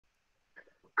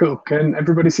Cool. Can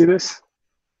everybody see this?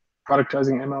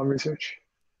 Productizing ML research.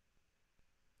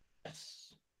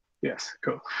 Yes. Yes,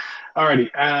 cool. Alrighty.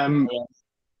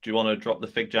 Do you want to drop the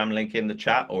FigJam link in the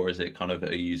chat, or is it kind of,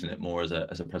 are you using it more as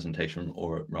a presentation,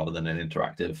 or rather than an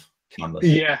interactive canvas?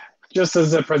 Yeah, just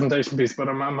as a presentation piece, but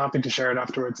I'm happy to share it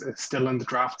afterwards. It's still in the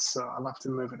drafts, so I'll have to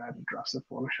move it out of drafts if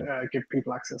I want to give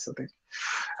people access, I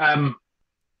think.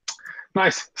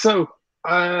 Nice. So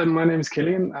my name is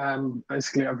Kilian.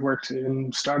 Basically, I've worked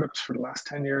in startups for the last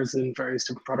 10 years in various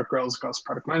different product roles across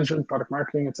product management, product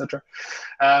marketing, etc.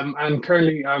 And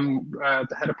currently, I'm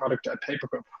the head of product at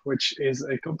Papercup, which is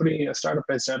a company, a startup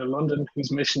based out of London,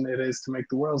 whose mission it is to make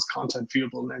the world's content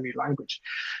viewable in any language.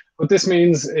 What this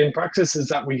means in practice is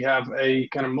that we have a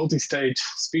kind of multi-stage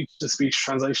speech-to-speech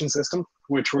translation system,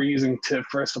 which we're using to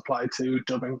first apply to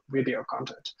dubbing video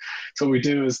content. So what we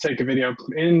do is take a video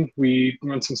in, we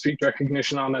run some speech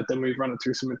recognition on it, then we run it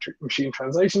through some machine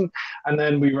translation, and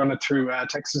then we run it through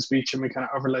text-to-speech, and we kind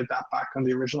of overlay that back on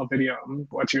the original video. And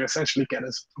what you essentially get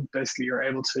is basically you're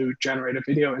able to generate a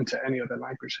video into any other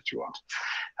language that you want.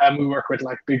 We work with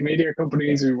like big media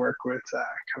companies, we work with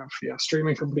kind of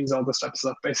streaming companies, all this type of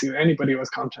stuff. Basically, anybody who has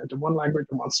content in one language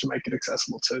and wants to make it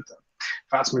accessible to the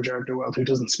vast majority of the world who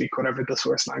doesn't speak whatever the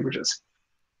source language is.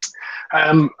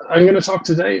 I'm going to talk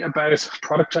today about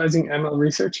productizing ML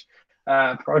research.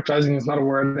 Productizing is not a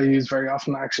word I use very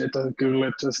often. I actually had to Google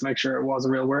it just to make sure it was a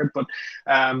real word, but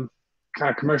kind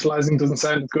of commercializing doesn't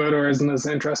sound good or isn't as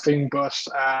interesting, but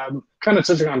kind of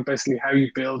touching on basically how you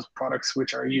build products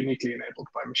which are uniquely enabled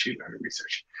by machine learning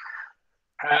research.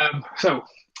 So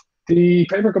the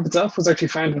Papercup itself was actually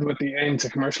founded with the aim to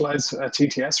commercialize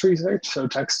TTS research, so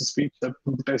text-to-speech,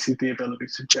 basically the ability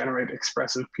to generate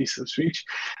expressive pieces of speech.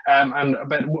 And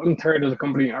about 1/3 of the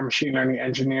company are machine learning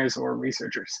engineers or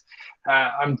researchers.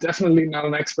 I'm definitely not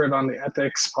an expert on the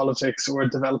ethics, politics, or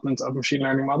development of machine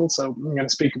learning models, so I'm going to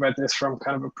speak about this from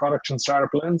kind of a product and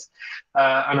startup lens.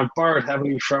 And I've borrowed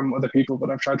heavily from other people,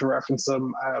 but I've tried to reference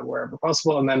them wherever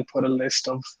possible, and then put a list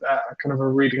of kind of a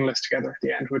reading list together at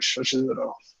the end, which touches it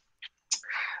all.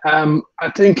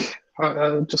 I think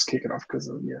I'll just kick it off because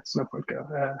yeah, it's no point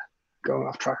going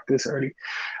off track this early.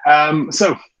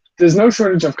 So there's no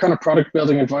shortage of kind of product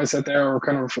building advice out there or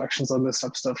kind of reflections on this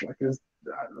type of stuff. Like there's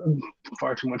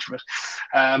far too much of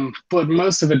it, but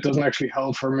most of it doesn't actually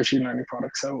hold for machine learning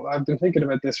products. So I've been thinking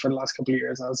about this for the last couple of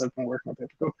years as I've been working on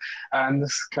Papercup, and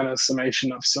this kind of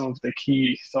summation of some of the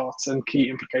key thoughts and key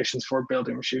implications for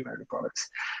building machine learning products.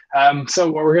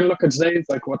 So what we're going to look at today is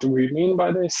like, what do we mean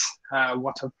by this?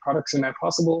 What type of products are now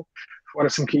possible? What are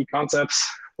some key concepts?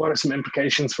 What are some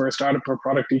implications for a startup or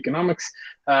product economics?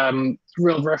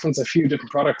 We'll reference a few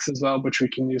different products as well, which we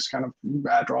can use kind of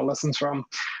draw lessons from,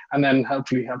 and then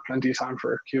hopefully have plenty of time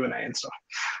for Q&A and stuff.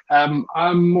 I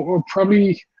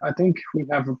think we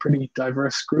have a pretty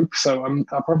diverse group, so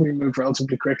I'll probably move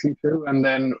relatively quickly through, and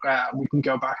then we can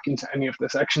go back into any of the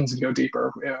sections and go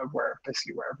deeper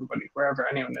wherever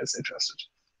anyone is interested.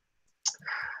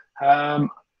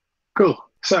 Cool.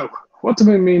 So what do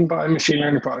we mean by machine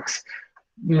learning products?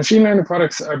 Machine learning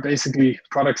products are basically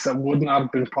products that would not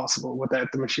have been possible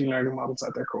without the machine learning models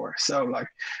at their core. So like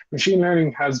machine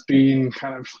learning has been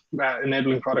kind of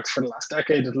enabling products for the last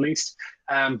decade at least.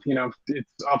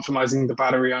 It's optimizing the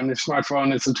battery on your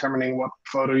smartphone, it's determining what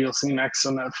photo you'll see next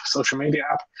on a social media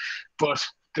app. But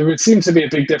there seems to be a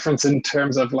big difference in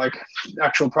terms of like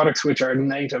actual products which are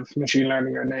native machine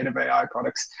learning or native AI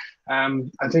products.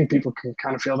 I think people can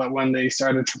kind of feel that when they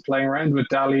started playing around with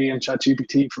DALL-E and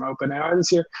ChatGPT from OpenAI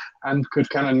this year, and could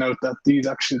kind of note that these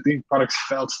products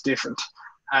felt different.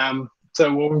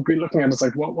 So what we'll be looking at is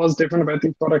like, what was different about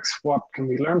these products? What can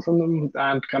we learn from them?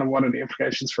 And kind of what are the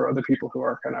implications for other people who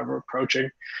are kind of approaching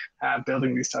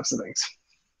building these types of things?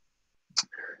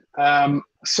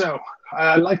 So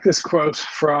I like this quote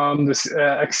from this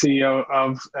ex-CEO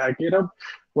of GitHub,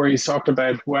 where he's talked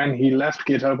about when he left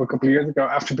GitHub a couple of years ago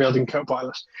after building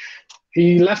Copilot.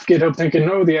 He left GitHub thinking,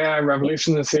 no, the AI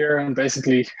revolution is here, and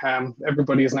basically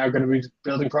everybody is now going to be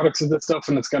building products with this stuff,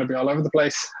 and it's going to be all over the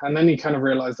place. And then he kind of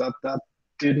realized that that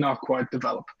did not quite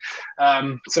develop.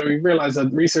 So he realized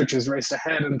that researchers raced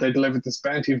ahead and they delivered this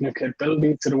bounty of new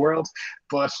capability to the world,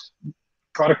 but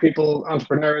product people,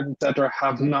 entrepreneurs, etc.,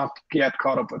 have not yet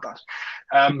caught up with that.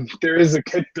 There is a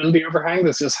capability overhang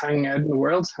that's just hanging out in the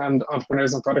world, and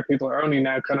entrepreneurs and product people are only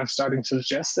now kind of starting to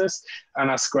digest this and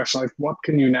ask the question like, what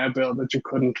can you now build that you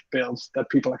couldn't build that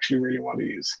people actually really want to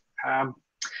use?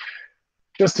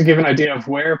 Just to give an idea of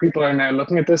where people are now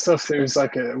looking at this stuff, there's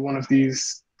like one of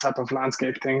these type of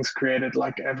landscape things created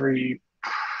like every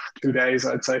 2 days,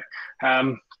 I'd say.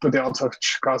 But they all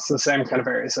touch across the same kind of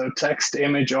area. So text,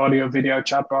 image, audio, video,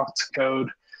 chatbots, code,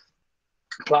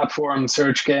 platform,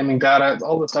 search, gaming, data,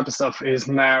 all this type of stuff is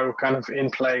now kind of in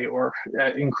play, or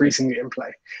increasingly in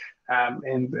play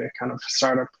in the kind of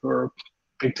startup or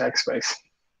big tech space.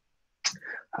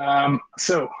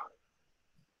 So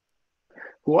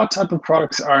what type of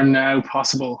products are now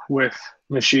possible with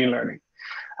machine learning?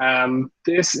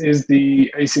 This is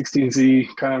the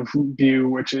A16Z kind of view,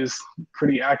 which is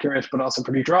pretty accurate, but also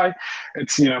pretty dry.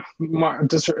 It's,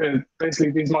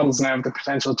 basically these models now have the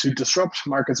potential to disrupt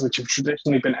markets which have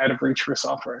traditionally been out of reach for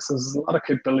software. So there's a lot of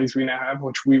capabilities we now have,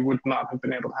 which we would not have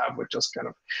been able to have with just kind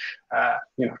of,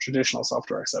 traditional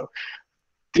software. So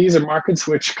these are markets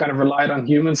which kind of relied on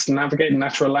humans to navigate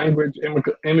natural language,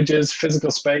 images,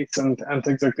 physical space, and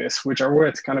things like this, which are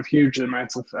worth kind of huge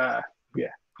amounts of,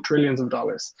 trillions of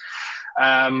dollars.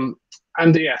 And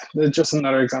yeah, just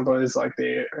another example is like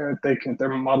they're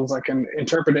models that can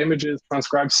interpret images,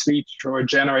 transcribe speech, or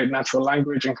generate natural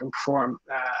language, and can perform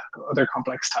other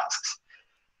complex tasks.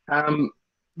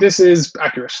 This is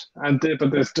accurate,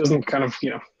 but this doesn't kind of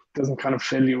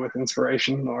fill you with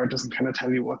inspiration, or doesn't kind of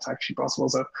tell you what's actually possible.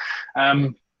 So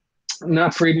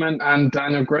Nat Friedman and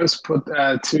Daniel Gross put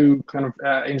two kind of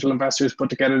angel investors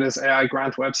put together this AI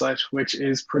grant website, which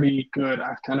is pretty good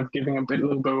at kind of giving a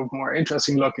little bit of more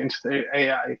interesting look into the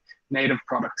AI native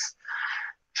products.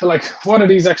 So like, what are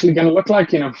these actually going to look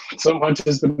like? So much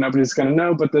is, but nobody's going to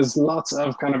know, but there's lots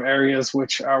of kind of areas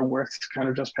which are worth kind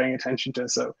of just paying attention to.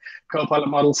 So Copilot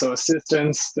models, so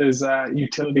assistants, there's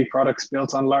utility products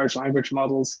built on large language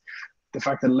models, the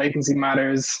fact that latency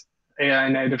matters, AI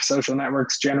native social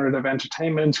networks, generative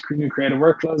entertainment, new creative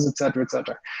workflows, et cetera, et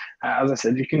cetera. As I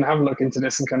said, you can have a look into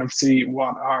this and kind of see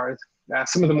what are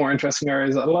some of the more interesting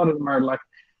areas. A lot of them are like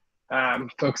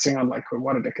focusing on like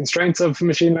what are the constraints of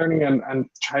machine learning, and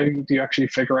how do you actually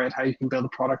figure out how you can build a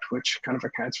product which kind of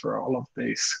accounts for all of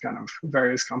these kind of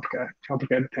various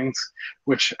complicated things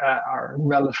which are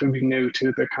relatively new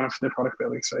to the kind of the product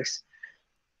building space.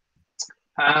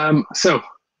 So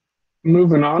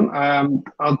moving on,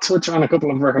 I'll touch on a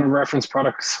couple of kind of reference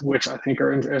products which I think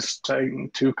are interesting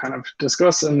to kind of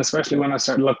discuss, and especially when I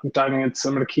start diving into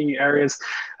some of the key areas,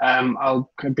 I'll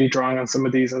be drawing on some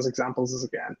of these as examples as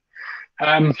again.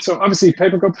 So obviously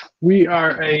Papercup, we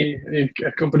are a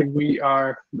company. We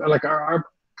are like our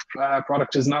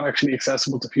product is not actually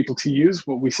accessible to people to use.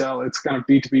 What we sell, it's kind of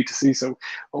B2B2C. So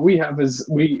what we have is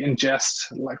we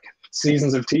ingest like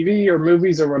seasons of TV or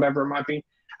movies or whatever it might be,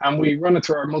 and we run it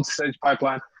through our multi-stage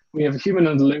pipeline. We have a human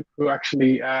in the loop who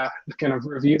actually kind of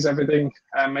reviews everything,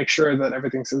 make sure that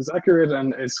everything is accurate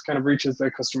and is kind of reaches the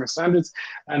customer standards,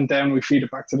 and then we feed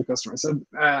it back to the customer. So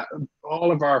all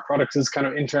of our product is kind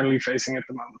of internally facing at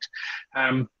the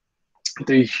moment.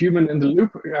 The human in the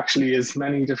loop actually is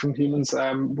many different humans.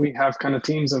 We have kind of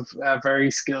teams of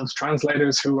very skilled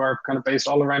translators who are kind of based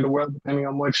all around the world, depending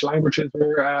on which languages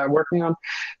we're working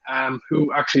on,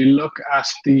 who actually look at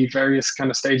the various kind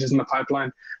of stages in the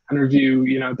pipeline and review,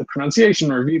 the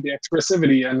pronunciation, review the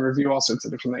expressivity, and review all sorts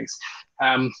of different things.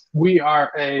 We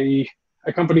are a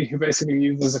company who basically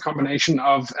uses a combination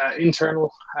of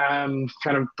internal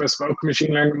kind of bespoke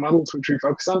machine learning models, which we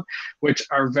focus on, which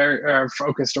are very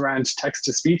focused around text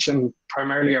to speech and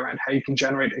primarily around how you can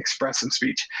generate expressive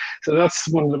speech. So that's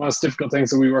one of the most difficult things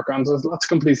that we work on. So there's lots of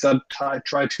companies that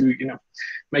try to,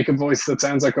 make a voice that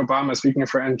sounds like Obama speaking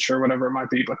French or whatever it might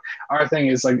be. But our thing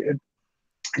is like,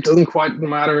 it doesn't quite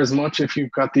matter as much if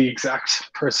you've got the exact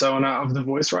persona of the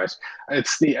voice right.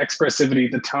 It's the expressivity,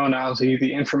 the tonality,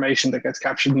 the information that gets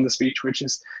captured in the speech, which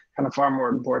is kind of far more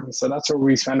important. So that's where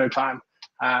we spend our time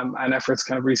and efforts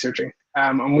kind of researching.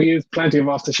 And we use plenty of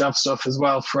off-the-shelf stuff as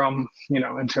well from,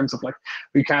 in terms of like,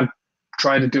 we can't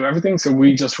try to do everything. So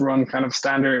we just run kind of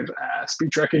standard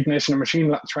speech recognition and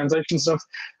machine translation stuff.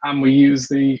 And we use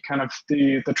the kind of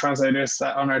the translators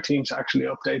on our team to actually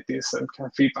update these and kind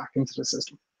of feedback into the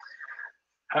system.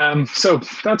 So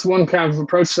that's one kind of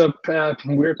approach that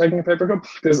we're taking at Papercup.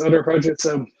 There's other approaches.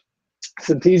 So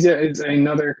Synthesia is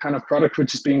another kind of product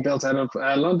which is being built out of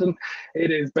London. It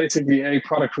is basically a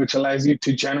product which allows you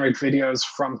to generate videos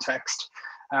from text.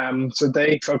 So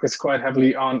they focus quite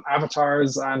heavily on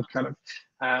avatars and kind of,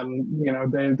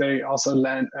 they also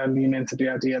lean into the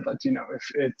idea that,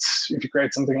 if you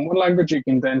create something in one language, you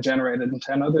can then generate it in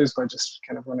 10 others by just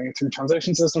kind of running it through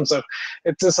translation system. So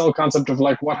it's this whole concept of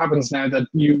like, what happens now that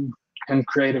you can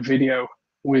create a video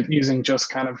with using just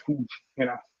kind of,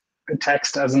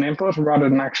 text as an input rather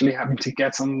than actually having to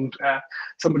get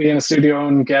somebody in a studio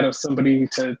and get somebody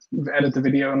to edit the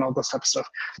video and all this type of stuff.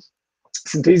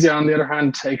 Synthesia, on the other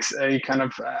hand, takes a kind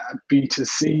of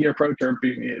B2C approach, or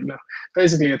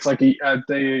basically it's like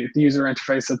the user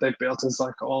interface that they've built is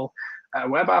like all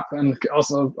web app, and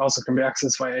also can be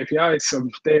accessed via APIs. So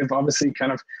they've obviously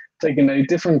kind of taken a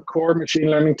different core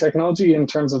machine learning technology in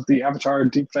terms of the avatar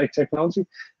deepfake technology,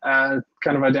 kind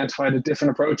of identified a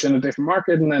different approach in a different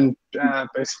market, and then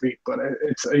basically, but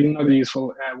it's another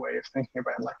useful way of thinking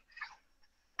about like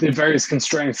the various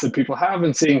constraints that people have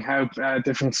and seeing how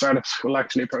different startups will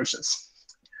actually approach this.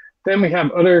 Then we have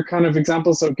other kind of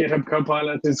examples. So GitHub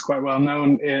Copilot is quite well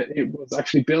known. It was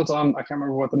actually built on, I can't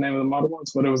remember what the name of the model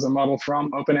was, but it was a model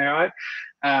from OpenAI.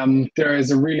 There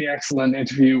is a really excellent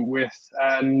interview with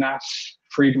Nat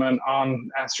Friedman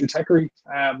on Stratechery,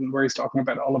 where he's talking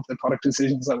about all of the product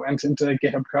decisions that went into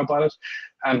GitHub Copilot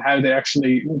and how they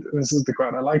actually, this is the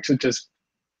quote I like to just,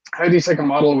 how do you take a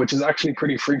model which is actually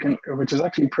pretty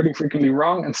frequently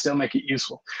wrong and still make it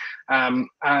useful?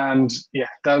 And yeah,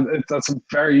 that's a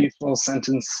very useful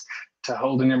sentence to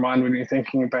hold in your mind when you're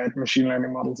thinking about machine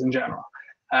learning models in general.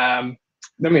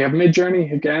 Then we have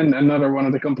Midjourney, again, another one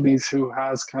of the companies who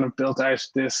has kind of built out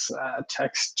this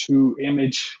text to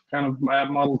image kind of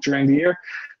model during the year.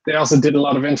 They also did a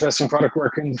lot of interesting product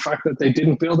work in the fact that they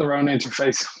didn't build their own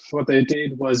interface. What they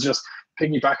did was just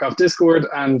piggyback off Discord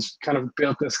and kind of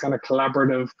built this kind of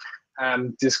collaborative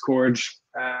Discord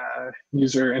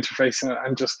user interface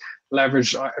and just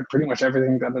leverage pretty much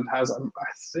everything that it has. I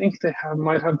think they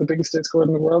might have the biggest Discord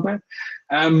in the world now.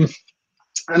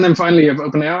 And then finally, you have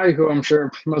OpenAI, who I'm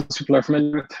sure most people are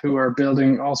familiar with, who are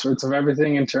building all sorts of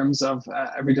everything in terms of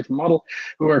every different model,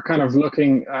 who are kind of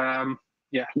looking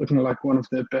like one of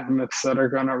the behemoths that are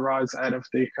going to rise out of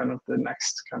the kind of the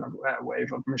next kind of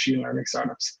wave of machine learning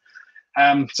startups.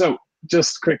 So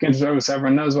just quick intro so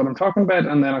everyone knows what I'm talking about,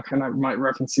 and then I kind of might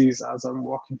reference these as I'm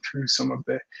walking through some of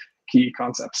the key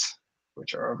concepts,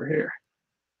 which are over here.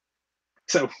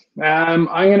 So I'm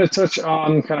going to touch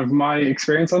on kind of my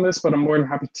experience on this, but I'm more than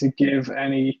happy to give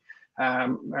any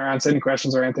or answer any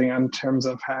questions or anything in terms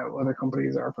of how other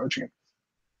companies are approaching it.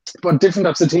 But different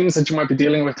types of teams that you might be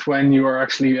dealing with when you are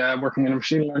actually working in a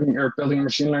machine learning or building a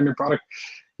machine learning product.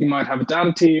 You might have a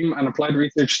data team, an applied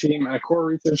research team, and a core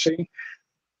research team.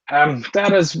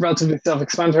 Data is relatively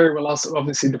self-explanatory. Will also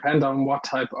obviously depend on what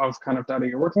type of kind of data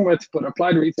you're working with, but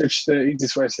applied research, the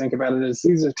easiest way to think about it is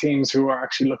these are teams who are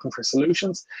actually looking for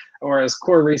solutions, whereas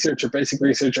core research or basic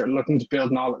research are looking to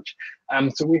build knowledge.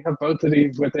 So we have both of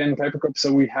these within Papercup.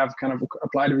 So we have kind of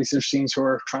applied research teams who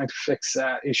are trying to fix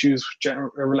issues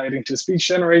relating to speech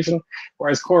generation,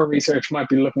 whereas core research might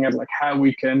be looking at like how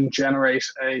we can generate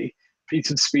a piece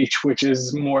of speech which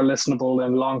is more listenable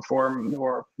in long form,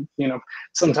 or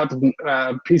some type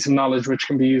of piece of knowledge which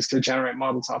can be used to generate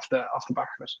models off the back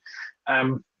of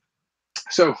it.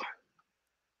 So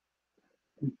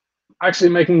actually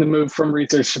making the move from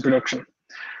research to production.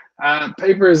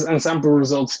 Papers and sample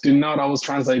results do not always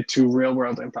translate to real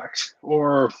world impact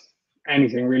or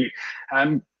anything really.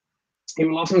 You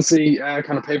will often see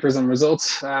kind of papers and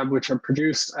results which are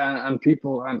produced and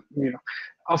people, and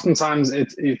oftentimes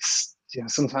it's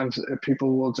sometimes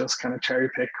people will just kind of cherry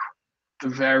pick the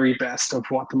very best of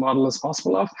what the model is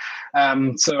possible of.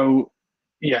 So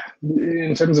yeah,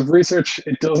 in terms of research,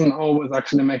 it doesn't always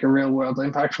actually make a real world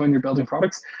impact when you're building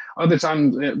products. Other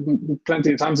times,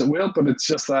 plenty of times it will, but it's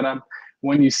just that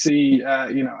when you see a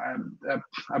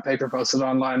paper posted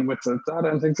online with the data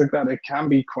and things like that, it can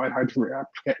be quite hard to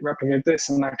replicate this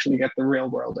and actually get the real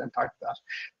world impact that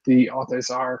the authors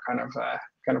are kind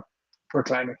of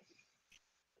proclaiming.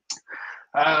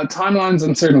 Timelines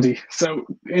and certainty. So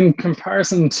in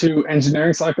comparison to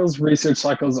engineering cycles, research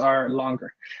cycles are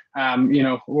longer.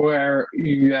 Where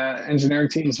engineering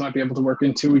teams might be able to work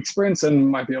in 2-week sprints and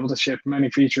might be able to ship many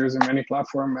features and many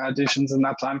platform additions in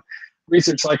that time.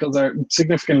 Research cycles are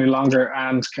significantly longer,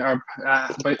 and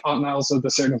also the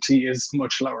certainty is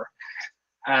much lower.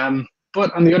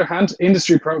 But on the other hand,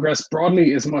 industry progress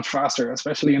broadly is much faster,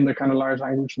 especially in the kind of large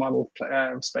language model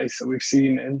space that we've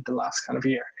seen in the last kind of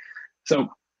year. So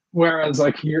whereas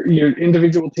like your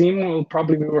individual team will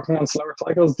probably be working on slower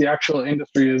cycles, the actual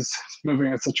industry is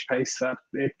moving at such a pace that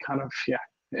it kind of,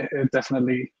 it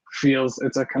definitely feels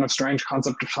it's a kind of strange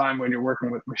concept of time when you're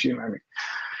working with machine learning.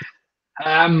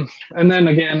 And then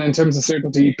again, in terms of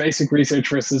certainty, basic research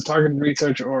versus targeted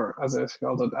research, or as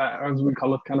we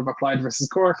call it, kind of applied versus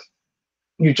core.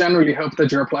 You generally hope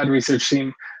that your applied research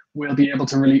team will be able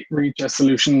to really reach a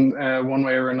solution one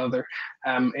way or another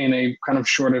in a kind of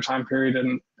shorter time period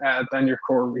than your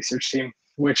core research team,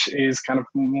 which is kind of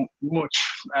much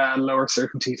lower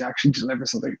certainty to actually deliver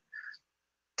something.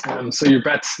 So your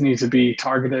bets need to be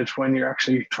targeted when you're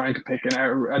actually trying to pick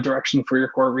a direction for your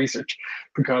core research,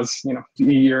 because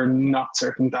you're not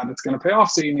certain that it's going to pay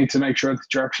off. So you need to make sure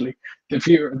that you're actually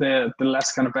the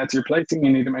less kind of bets you're placing,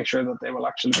 you need to make sure that they will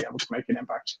actually be able to make an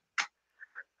impact.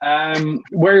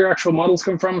 Where your actual models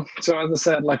come from. So as I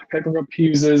said, like Papercup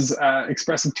uses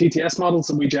expressive TTS models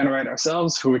that we generate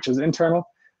ourselves, which is internal.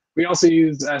 We also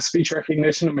use speech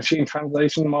recognition and machine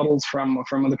translation models from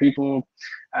other people,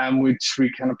 which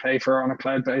we kind of pay for on a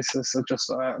cloud basis. So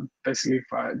just basically,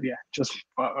 just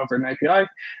over an API.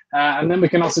 And then we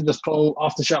can also just pull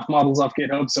off-the-shelf models off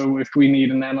GitHub. So if we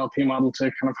need an NLP model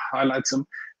to kind of highlight some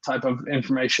type of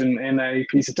information in a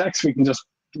piece of text, we can just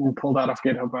pull that off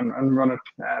GitHub and run it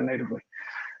natively.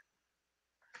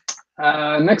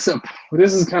 Next up,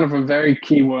 this is kind of a very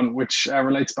key one, which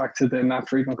relates back to the Nat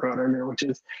Friedman quote earlier, which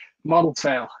is models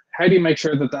fail. How do you make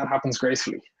sure that that happens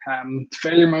gracefully?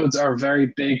 Failure modes are a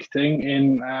very big thing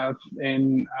in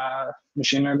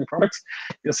machine learning products.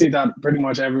 You'll see that pretty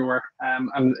much everywhere.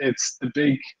 And it's the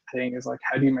big thing is like,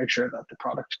 how do you make sure that the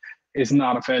product is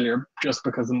not a failure just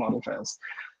because the model fails?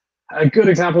 A good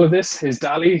example of this is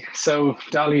DALL-E. So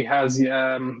DALL-E has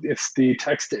it's the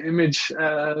text to image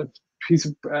piece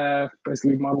of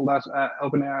basically model that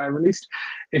OpenAI released.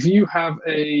 If you have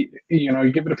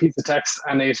you give it a piece of text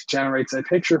and it generates a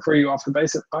picture for you off the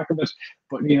back of it,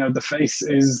 but the face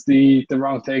is the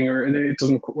wrong thing, or it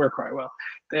doesn't work quite well.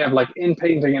 They have like in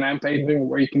painting and out painting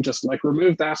where you can just like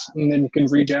remove that and then you can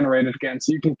regenerate it again.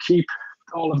 So you can keep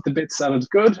all of the bits that is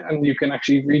good and you can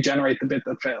actually regenerate the bit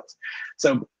that fails.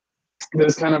 So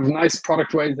there's kind of nice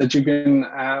product ways that you can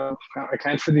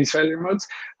account for these failure modes,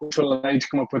 which will allow you to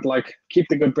come up with like keep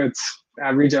the good bits,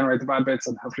 regenerate the bad bits,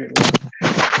 and hopefully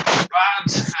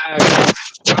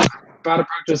bad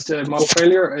approaches to model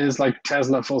failure is like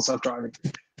Tesla full self-driving.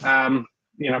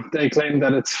 They claim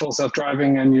that it's full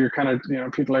self-driving and you're kind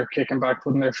of people are kicking back,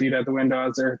 putting their feet out the window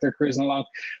as they're cruising along.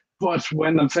 But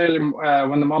when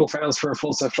the model fails for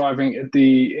full self-driving,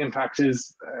 the impact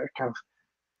is kind of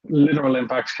literal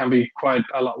impact can be quite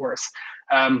a lot worse.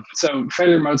 So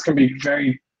failure modes can be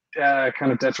very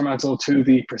kind of detrimental to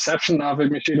the perception of a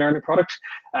machine learning product,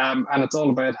 and it's all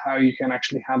about how you can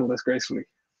actually handle this gracefully.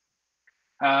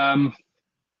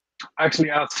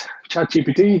 Actually asked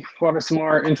ChatGPT what are some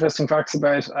more interesting facts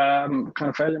about kind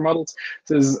of failure models.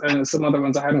 There's some other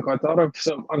ones I hadn't quite thought of.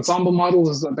 So ensemble models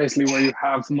is basically where you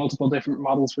have multiple different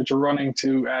models which are running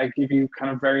to give you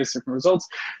kind of various different results.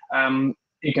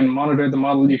 You can monitor the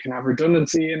model, you can have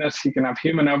redundancy in it, you can have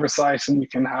human oversight, and you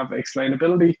can have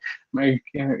explainability.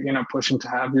 Pushing to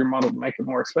have your model make it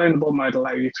more explainable might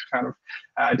allow you to kind of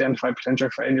identify potential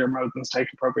failure modes and take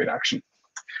appropriate action.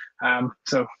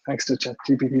 So thanks to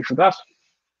ChatGPT for that.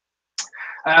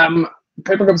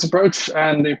 Papercup's approach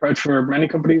and the approach for many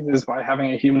companies is by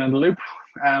having a human in the loop,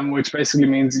 which basically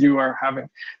means you are having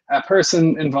a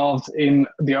person involved in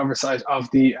the oversight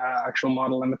of the actual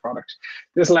model and the product.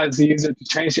 This allows the user to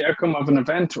change the outcome of an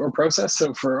event or process.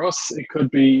 So for us, it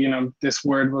could be, this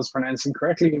word was pronounced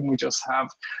incorrectly and we just have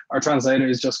our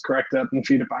translators just correct that and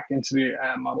feed it back into the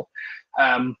model.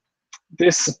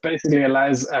 This basically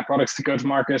allows products to go to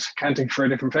market accounting for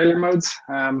different failure modes.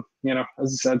 As I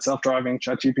said, self-driving,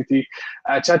 ChatGPT.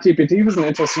 ChatGPT was an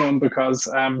interesting one because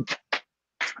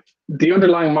the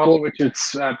underlying model which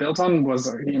it's built on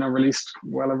was released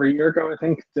well over a year ago, I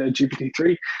think, the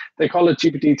GPT-3. They call it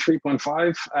GPT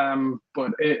 3.5,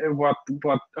 but what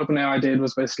OpenAI did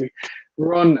was basically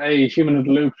run a human in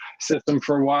the loop system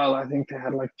for a while. I think they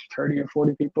had like 30 or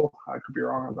 40 people, I could be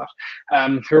wrong on that,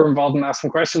 who were involved in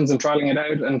asking questions and trialing it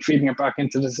out and feeding it back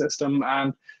into the system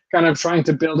and kind of trying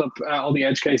to build up all the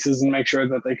edge cases and make sure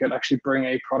that they could actually bring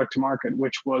a product to market,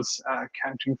 which was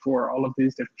accounting for all of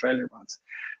these different failure modes.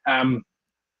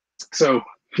 So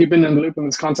keeping in the loop in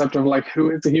this concept of like who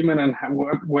is the human and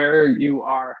where you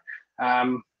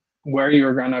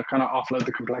are going to kind of offload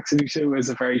the complexity to is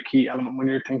a very key element when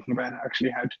you're thinking about actually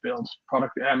how to build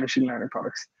machine learning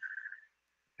products.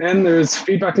 Then there's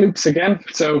feedback loops again.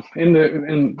 So like if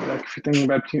you're thinking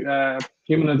about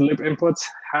human in the loop inputs,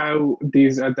 how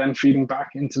these are then feeding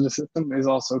back into the system is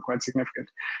also quite significant.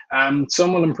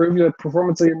 Some will improve the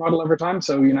performance of your model over time.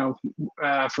 So,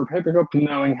 for Papercup,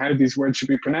 knowing how these words should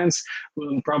be pronounced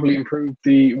will probably improve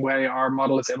the way our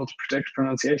model is able to predict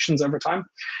pronunciations over time.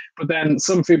 But then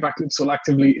some feedback loops will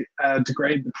actively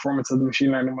degrade the performance of the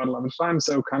machine learning model over time,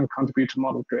 so can contribute to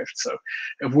model drift. So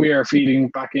if we are feeding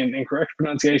back in incorrect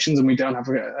pronunciations and we don't have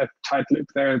a tight loop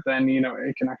there, then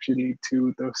it can actually lead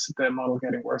to the model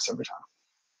getting worse over time.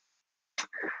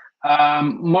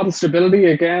 Model stability,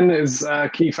 again, is a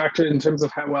key factor in terms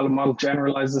of how well a model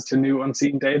generalizes to new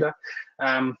unseen data.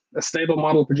 A stable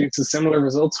model produces similar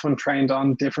results when trained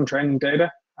on different training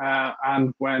data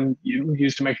and when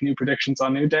used to make new predictions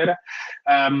on new data.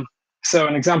 So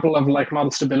an example of like model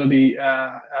stability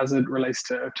as it relates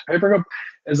to Papercup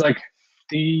is like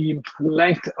the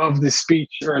length of the speech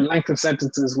or length of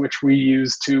sentences which we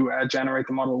use to generate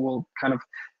the model will kind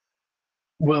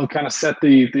of set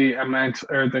the amount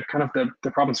or the kind of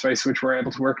the problem space which we're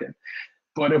able to work in.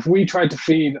 But if we try to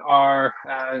feed our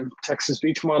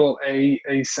text-to-speech model a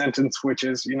sentence which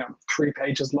is 3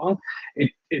 pages long,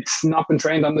 it's not been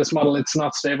trained on this model. It's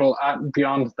not stable at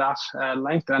beyond that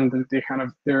length, and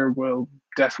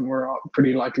we're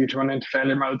pretty likely to run into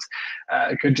failure modes.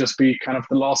 It could just be kind of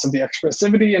the loss of the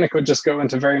expressivity, and it could just go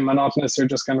into very monotonous or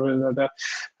just kind of the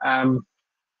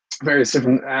various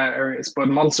different areas. But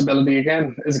model stability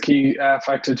again is a key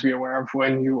factor to be aware of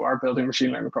when you are building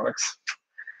machine learning products.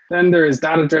 Then there is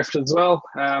data drift as well,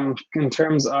 in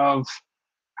terms of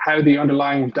how the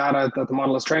underlying data that the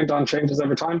model is trained on changes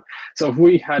over time. So if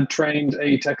we had trained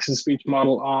a text-to-speech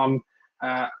model on,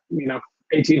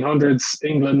 1800s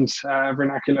England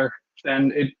vernacular,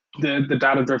 then the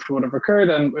data drift would have occurred.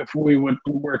 And if we were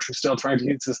still trying to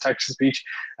use this text-to-speech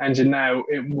engine now,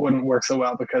 it wouldn't work so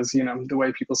well because the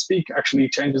way people speak actually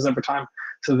changes over time.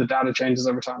 So the data changes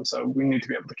over time. So we need to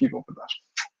be able to keep up with that.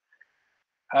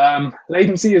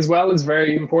 Latency as well is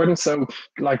very important. So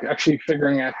like actually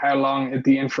figuring out how long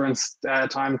the inference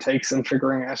time takes and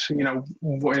figuring out,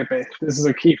 this is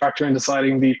a key factor in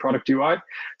deciding the product UI.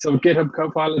 So with GitHub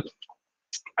Copilot,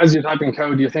 as you're typing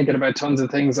code, you're thinking about tons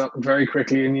of things very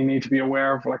quickly and you need to be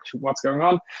aware of like what's going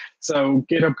on. So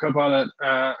GitHub Copilot,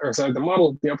 the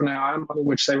model, the OpenAI model,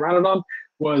 which they ran it on,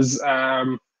 was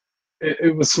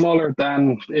it was smaller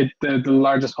than the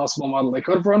largest possible model they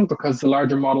could have run, because the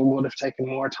larger model would have taken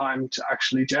more time to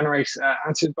actually generate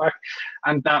answers back,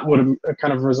 and that would have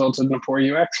kind of resulted in a poor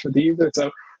UX for the user. So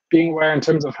being aware in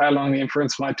terms of how long the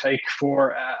inference might take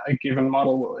for a given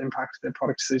model will impact the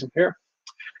product decision here.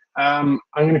 I'm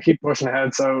going to keep pushing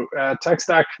ahead. So tech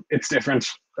stack, it's different.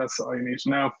 That's all you need to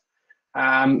know.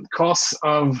 Costs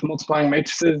of multiplying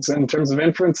matrices in terms of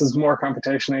inference is more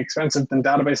computationally expensive than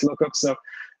database lookup. So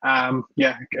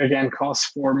again, costs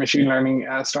for machine learning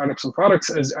startups and products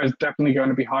are definitely going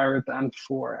to be higher than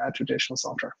for traditional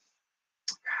software.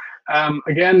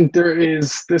 Again, there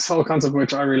is this whole concept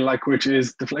which I really like, which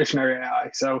is deflationary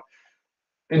AI. So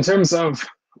in terms of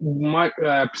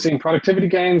seeing productivity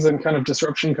gains and kind of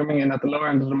disruption coming in at the lower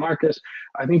end of the market,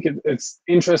 I think it's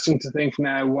interesting to think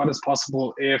now what is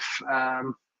possible if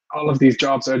all of these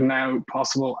jobs are now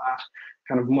possible at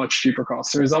kind of much cheaper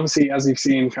costs. There's obviously, as you've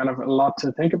seen, kind of a lot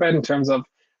to think about in terms of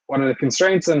what are the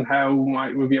constraints and how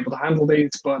might we be able to handle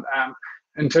these. But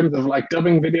in terms of like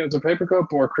dubbing videos with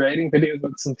Papercup or creating videos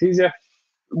with Synthesia,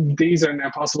 these are now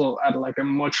possible at like a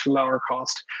much lower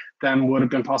cost than would have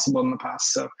been possible in the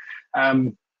past. So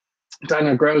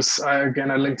Daniel Gross,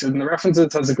 again, I linked it in the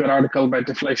references, has a good article about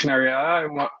deflationary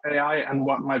AI and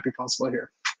what might be possible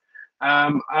here.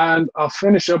 And I'll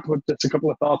finish up with just a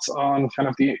couple of thoughts on kind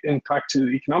of the impact to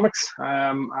the economics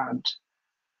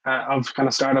of kind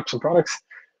of startups and products.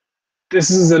 This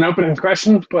is an open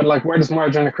question, but like, where does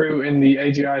margin accrue in the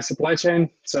AGI supply chain?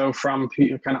 So from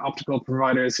kind of optical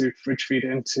providers which feed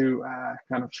into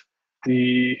kind of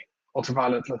the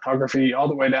ultraviolet lithography, all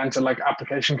the way down to like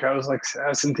application codes like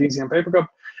Synthesia and Papercup.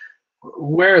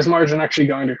 Where is margin actually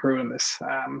going to accrue in this?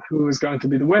 Who is going to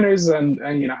be the winners, and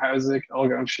how is it all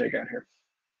going to shake out here?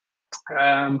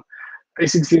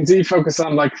 A16Z focus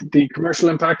on like the commercial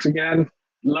impact again,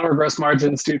 lower gross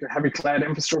margins due to heavy cloud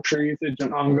infrastructure usage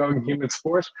and ongoing human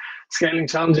support, scaling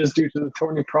challenges due to the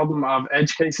thorny problem of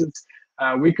edge cases,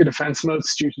 weaker defense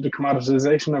moats due to the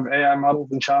commoditization of AI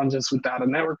models and challenges with data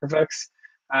network effects.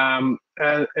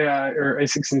 Or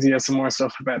A16Z has some more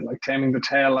stuff about like taming the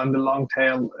tail and the long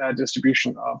tail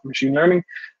distribution of machine learning,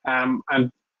 and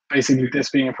basically this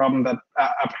being a problem that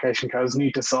application codes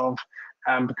need to solve,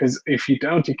 because if you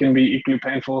don't, it can be equally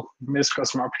painful, missed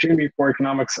customer opportunity, poor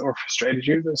economics, or frustrated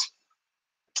users.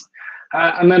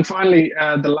 And then finally,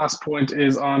 the last point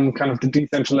is on kind of the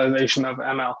decentralization of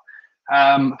ML.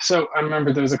 So I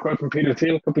remember there was a quote from Peter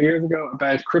Thiel a couple of years ago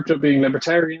about crypto being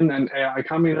libertarian and AI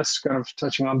communist, kind of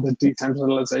touching on the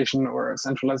decentralization or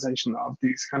centralization of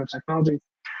these kind of technologies.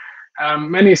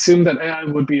 Many assume that AI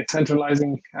would be would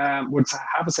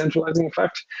have a centralizing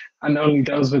effect, and only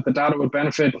those with the data would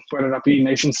benefit, whether that be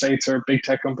nation states or big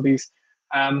tech companies.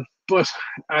 But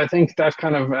I think that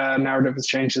kind of narrative has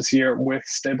changed this year with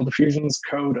Stable Diffusion's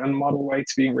code and model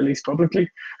weights being released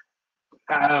publicly.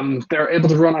 They're able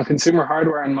to run on consumer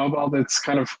hardware and mobile.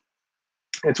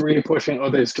 It's really pushing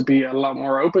others to be a lot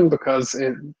more open, because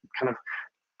it kind of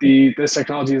this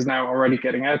technology is now already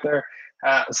getting out there.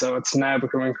 So it's now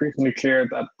becoming increasingly clear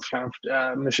that kind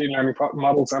of machine learning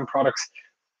models and products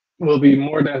will be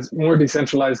more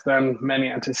decentralized than many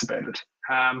anticipated.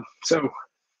 So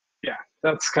yeah,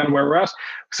 that's kind of where we're at.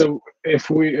 So if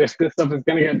this stuff is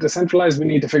going to get decentralized, we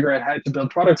need to figure out how to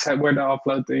build products, where to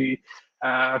offload the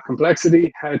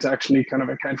complexity, how to actually kind of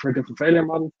account for different failure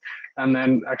models, and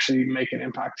then actually make an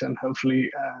impact and hopefully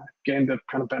gain the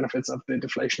kind of benefits of the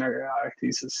deflationary AI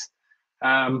thesis.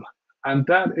 And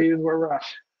that is where we're at.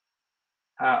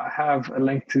 I have a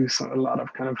link to a lot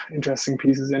of kind of interesting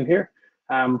pieces in here,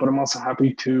 but I'm also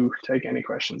happy to take any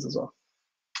questions as well.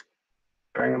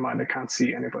 Bearing in mind I can't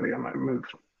see anybody, I might move.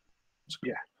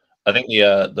 Yeah, I think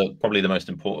the probably the most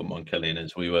important one, Kilian,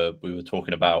 is we were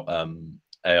talking about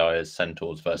AI as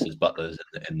centaurs versus butlers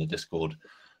in the Discord.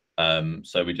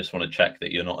 So we just want to check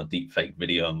that you're not a deep fake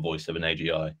video and voice of an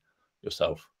AGI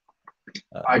yourself.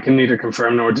 I can neither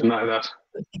confirm nor deny that.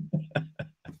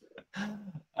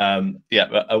 Yeah,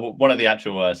 but one of the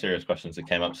actual serious questions that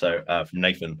came up, so from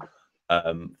Nathan,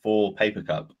 for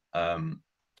Papercup,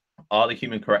 are the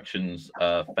human corrections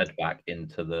fed back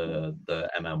into the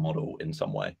ML model in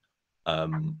some way?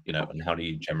 You know, and how do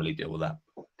you generally deal with that?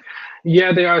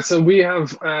 Yeah, they are. So we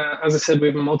have, as I said, we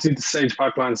have a multi-stage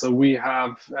pipeline. So we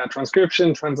have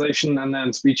transcription, translation, and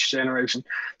then speech generation.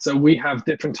 So we have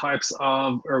different types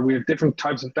of,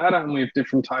 data, and we have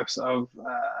different types of,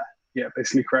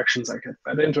 basically corrections that get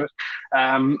fed into it.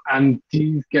 And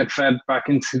these get fed back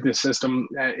into the system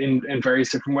in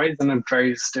various different ways and in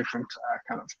various different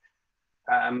kind of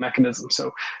mechanism.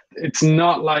 So it's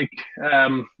not like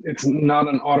it's not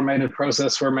an automated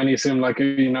process where many assume like,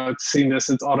 you know, it's seen this,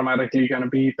 it's automatically going to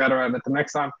be better at it the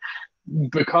next time.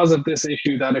 Because of this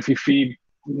issue that if you feed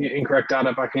incorrect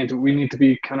data back into, we need to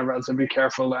be kind of relatively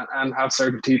careful and have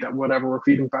certainty that whatever we're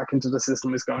feeding back into the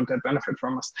system is going to benefit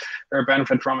from us or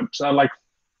benefit from it. So like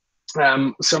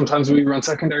sometimes we run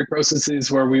secondary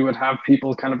processes where we would have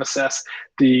people kind of assess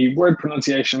the word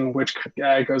pronunciation, which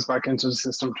goes back into the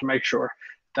system to make sure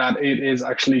that it is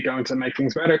actually going to make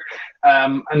things better.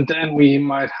 And then we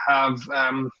might have,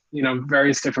 you know,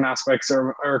 various different aspects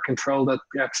or control that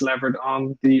gets levered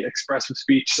on the expressive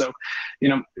speech. So, you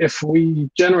know, if we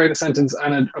generate a sentence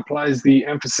and it applies the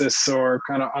emphasis or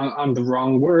kind of on the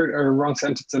wrong word or wrong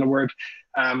sentence in a word,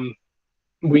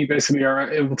 we basically are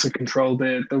able to control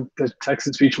the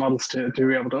text-to-speech models to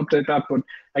be able to update that. But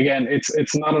again,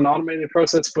 it's not an automated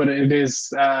process, but it is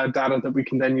data that we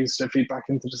can then use to feed back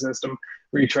into the system,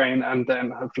 retrain, and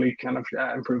then hopefully kind of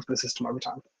improve the system over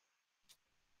time.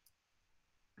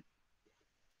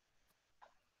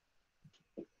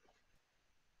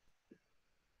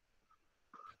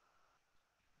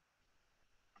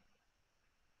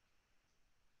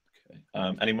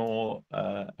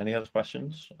 Any other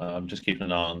questions? I'm just keeping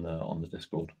an eye on the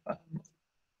Discord as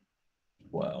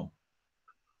well.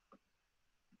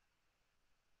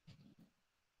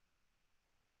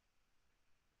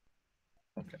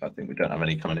 Okay, I think we don't have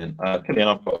any coming in. Kilian,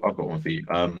 I've got one for you.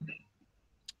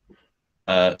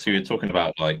 So you're talking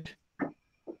about like,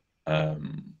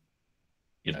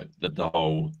 you know, the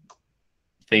whole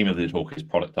theme of the talk is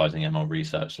productizing ML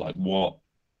research. Like,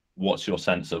 what's your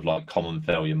sense of like common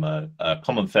failure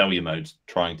modes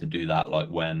trying to do that? Like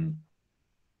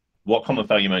what common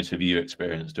failure modes have you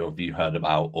experienced or have you heard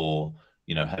about, or,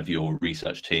 you know, have your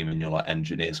research team and your like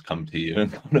engineers come to you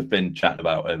and kind of been chatting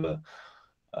about over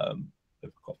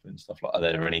coffee and stuff like that? Are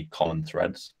there any common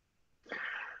threads?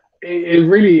 It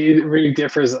really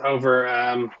differs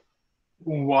over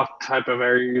what type of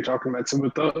area you're talking about. So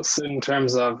with us, in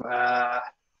terms of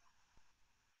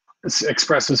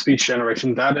expressive speech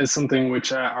generation, that is something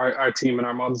which our team and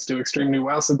our models do extremely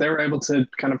well. So they're able to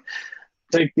kind of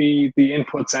take the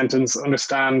input sentence,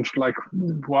 understand like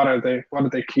what are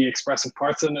the key expressive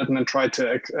parts in it, and then try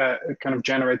to kind of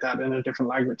generate that in a different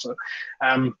language. So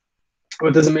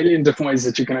but there's a million different ways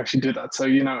that you can actually do that. So,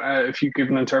 you know, if you give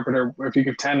an interpreter, or if you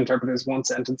give 10 interpreters one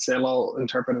sentence, they'll all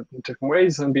interpret it in different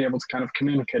ways and be able to kind of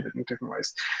communicate it in different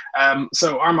ways.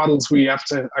 So our models, we have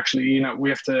to actually, you know, we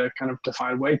have to kind of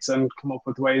define weights and come up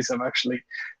with ways of actually,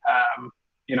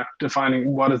 you know,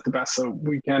 defining what is the best. So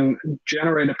we can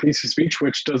generate a piece of speech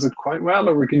which does it quite well,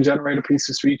 or we can generate a piece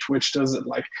of speech which does it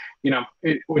like, you know,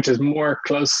 which is more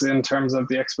close in terms of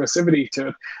the expressivity to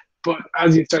it. But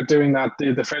as you start doing that,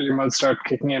 the failure modes start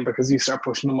kicking in because you start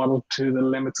pushing the model to the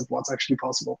limits of what's actually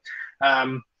possible.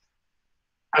 And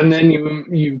then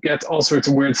you get all sorts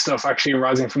of weird stuff actually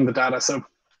arising from the data. So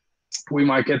we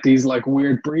might get these like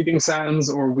weird breathing sounds,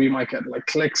 or we might get like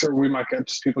clicks, or we might get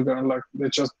just people going like,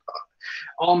 it's just,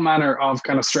 all manner of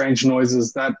kind of strange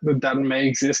noises that may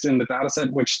exist in the data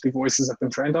set, which the voices have been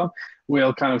trained on,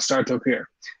 will kind of start to appear.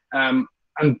 And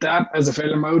that as a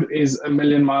failure mode is a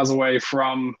million miles away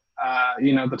from,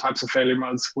 the types of failure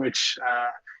modes which,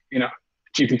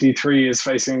 GPT-3 is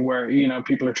facing, where,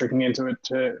 people are tricking into it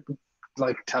to,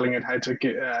 like, telling it how to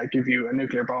give you a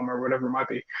nuclear bomb or whatever it might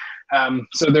be.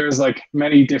 So there's like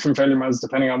many different failure modes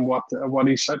depending on what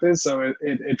each type is. So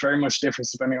it very much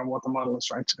differs depending on what the model is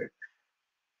trying to do.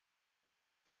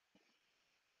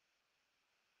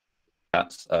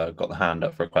 That's got the hand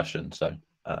up for a question, so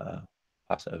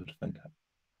pass it over to Finca.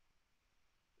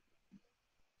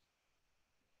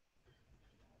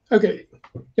 Okay.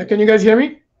 Yeah, can you guys hear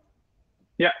me?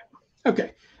 Yeah.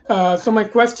 Okay. So my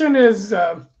question is,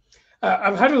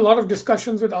 I've had a lot of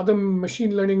discussions with other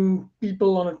machine learning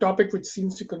people on a topic which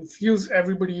seems to confuse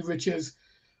everybody, which is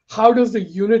how does the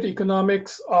unit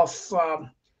economics of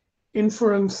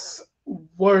inference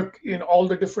work in all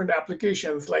the different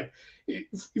applications? Like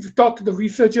if you talk to the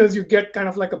researchers, you get kind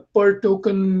of like a per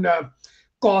token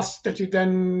cost that you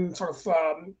then sort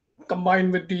of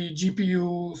combine with the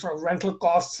GPU sort of rental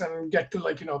costs and get to,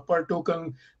 like, per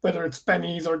token, whether it's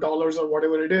pennies or dollars or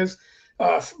whatever it is.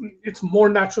 It's more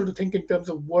natural to think in terms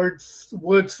of words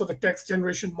for the text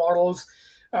generation models.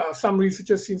 Some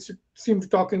researchers seem to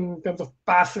talk in terms of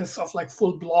passes of like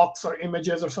full blocks or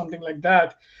images or something like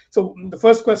that. So the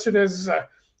first question is,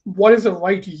 what is the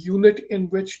right unit in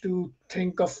which to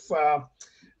think of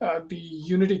the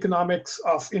unit economics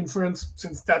of inference,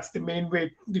 since that's the main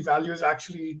way the value is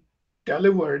actually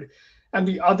delivered? And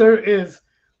the other is,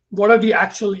 what are the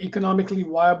actual economically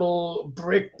viable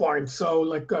breakpoints? So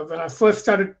like when I first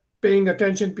started paying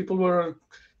attention, people were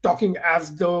talking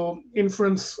as though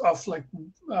inference of like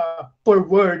per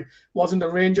word was in the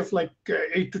range of like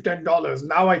 $8 to $10.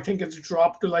 Now I think it's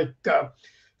dropped to like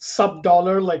sub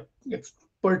dollar, like it's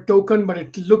per token, but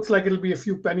it looks like it'll be a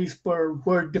few pennies per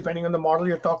word depending on the model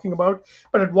you're talking about.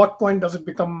 But at what point does it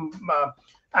become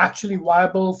actually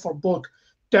viable for both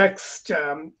text,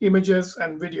 images,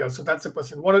 and video? So that's the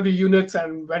question. What are the units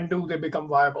and when do they become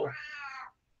viable?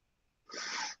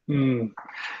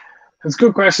 It's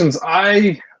good questions.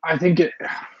 I think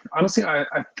honestly,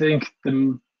 I think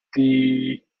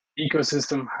the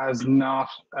ecosystem has not,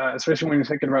 especially when you're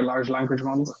thinking about large language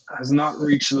models, has not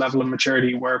reached a level of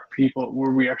maturity where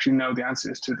we actually know the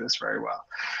answers to this very well.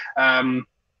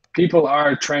 People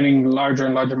are training larger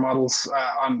and larger models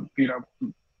on,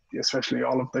 especially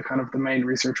all of the kind of the main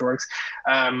research works.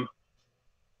 And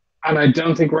I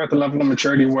don't think we're at the level of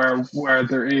maturity where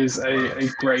there is a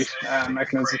great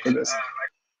mechanism for this.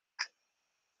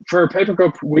 For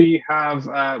Papercup,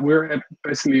 we're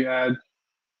basically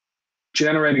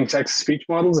generating text-to-speech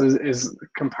models is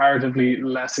comparatively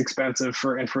less expensive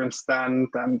for inference than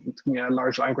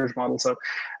large language models. So,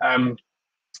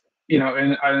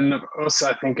 in us,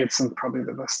 I think it's probably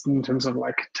the best in terms of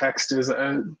like text is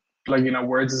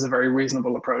words is a very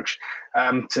reasonable approach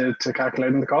to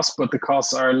calculating the cost, but the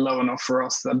costs are low enough for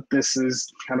us that this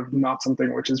is kind of not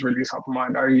something which is really top of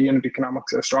mind. Our unit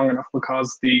economics are strong enough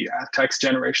because the text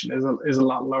generation is a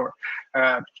lot lower.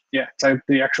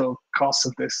 The actual cost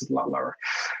of this is a lot lower.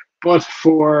 But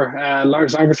for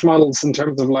large language models, in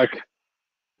terms of like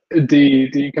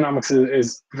the economics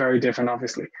is very different,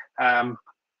 obviously. And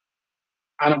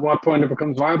at what point it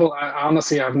becomes viable, I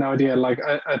honestly have no idea. Like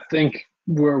I think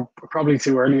we're probably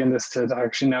too early in this to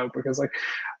actually know, because like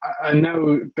I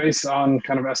know based on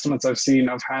kind of estimates I've seen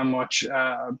of how much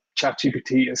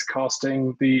ChatGPT is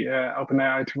costing the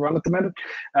OpenAI to run at the minute.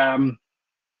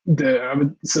 I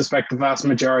would suspect the vast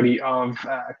majority of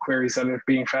queries that are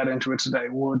being fed into it today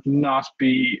would not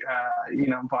be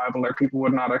viable, or people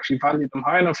would not actually value them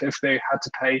high enough if they had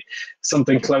to pay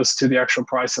something close to the actual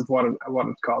price of what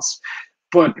it costs.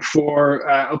 But for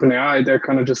OpenAI, they're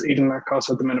kind of just eating that cost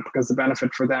at the minute, because the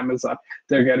benefit for them is that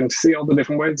they're getting to see all the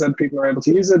different ways that people are able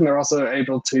to use it, and they're also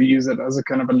able to use it as a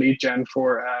kind of a lead gen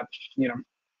for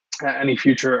any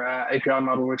future API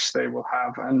model which they will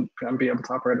have and be able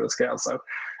to operate at scale. So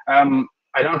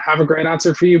I don't have a great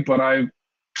answer for you, but I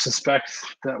suspect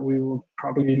that we will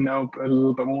probably know a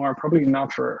little bit more, probably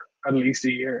not for at least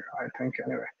a year, I think,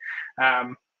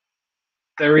 anyway.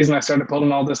 The reason I started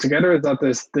pulling all this together is that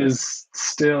there's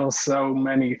still so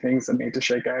many things that need to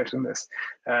shake out in this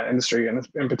industry, and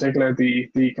in particular, the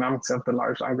economics of the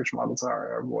large language models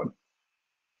are one.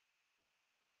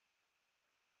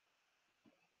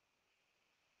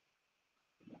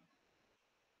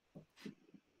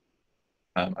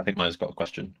 I think Maya's got a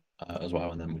question as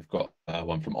well, and then we've got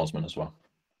one from Osman as well.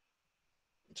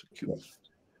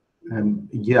 And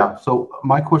yeah, so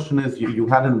my question is, you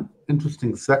had an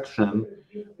interesting section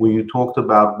where you talked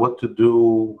about what to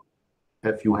do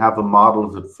if you have a model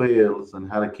that fails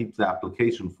and how to keep the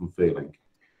application from failing.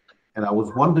 And I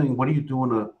was wondering, what do you do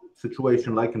in a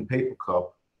situation like in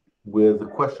Papercup, where the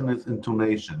question is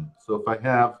intonation? So if I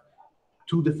have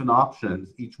two different options,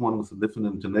 each one with a different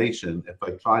intonation, if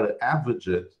I try to average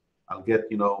it, I'll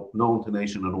get, no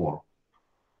intonation at all.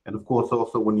 And of course,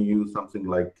 also when you use something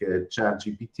like Chat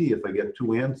GPT, if I get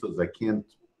two answers, I can't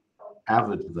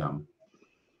average them.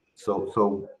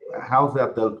 So how's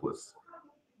that dealt with?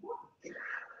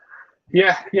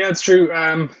 Yeah, it's true.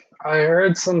 I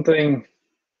heard something.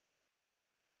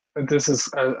 This is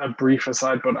a brief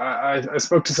aside, but I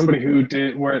spoke to somebody who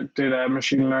did a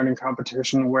machine learning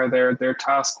competition where their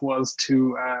task was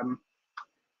to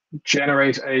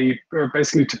generate or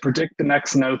basically to predict the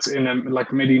next notes in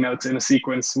like MIDI notes in a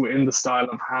sequence in the style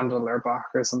of Handel or Bach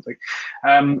or something.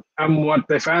 And what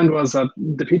they found was that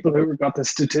the people who got this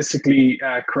statistically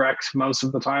correct most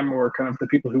of the time, or kind of the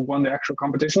people who won the actual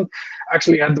competition,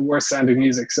 actually had the worst sounding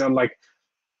music. So like,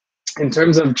 in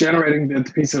terms of generating the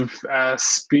piece of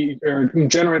speed, or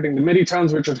generating the MIDI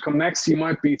tones which would come next, you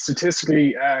might be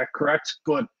statistically correct,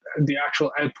 but the actual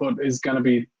output is going to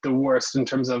be the worst in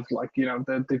terms of like,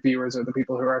 the viewers or the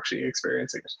people who are actually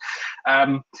experiencing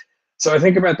it. So I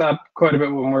think about that quite a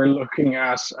bit when we're looking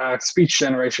at speech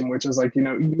generation, which is like,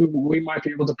 we might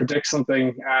be able to predict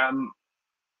something,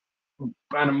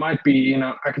 and it might be,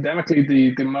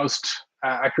 academically the most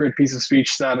accurate piece of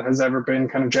speech that has ever been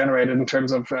kind of generated in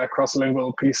terms of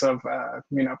cross-lingual piece of,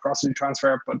 prosody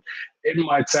transfer, but it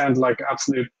might sound like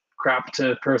absolute crap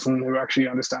to a person who actually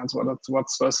understands what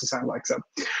it's supposed to sound like. So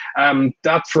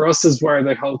that for us is where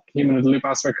the whole human in the loop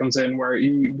aspect comes in, where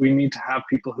we need to have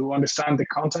people who understand the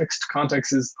context.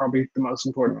 Context is probably the most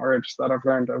important word that I've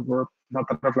learned over, not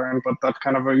that I've learned, but that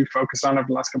kind of we focused on over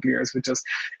the last couple of years, which is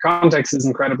context is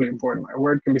incredibly important. A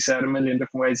word can be said a million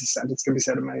different ways, a sentence can be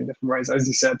said a million different ways, as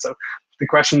you said. So the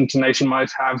question intonation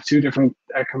might have two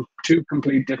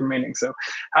complete different meanings. So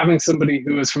having somebody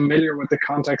who is familiar with the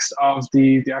context of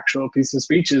the actual piece of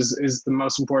speech is the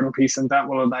most important piece, and that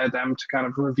will allow them to kind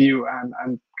of review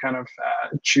and kind of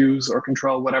choose or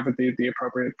control whatever the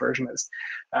appropriate version is.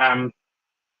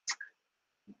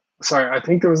 Sorry, I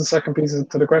think there was a second piece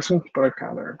to the question, but I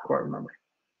can't quite remember.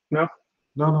 No?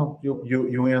 No,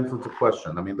 you answered the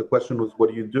question. I mean, the question was, what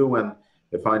do you do? And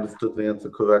if I understood the answer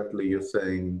correctly, you're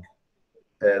saying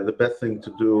the best thing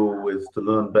to do is to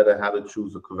learn better how to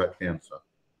choose a correct answer.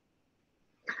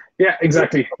 Yeah,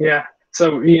 exactly. Yeah.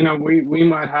 So, we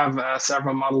might have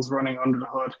several models running under the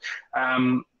hood,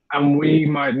 and we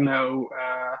might know,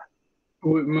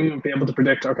 we might be able to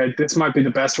predict, okay, this might be the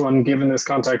best one given this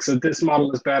context. So this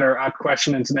model is better at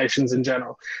question intonations in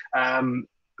general.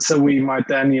 So we might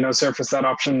then, surface that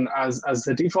option as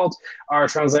the default. Our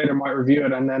translator might review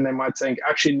it, and then they might think,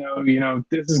 actually, no,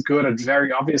 this is good at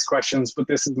very obvious questions, but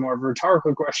this is more of a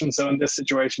rhetorical question. So in this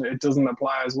situation, it doesn't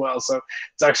apply as well. So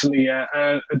it's actually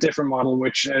a different model,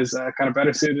 which is kind of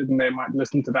better suited, and they might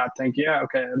listen to that, think, yeah,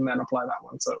 okay, and then apply that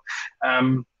one. So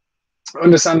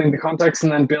understanding the context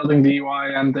and then building the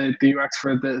UI and the UX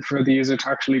for the user to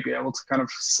actually be able to kind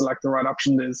of select the right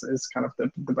option is kind of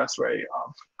the best way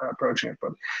of approaching it.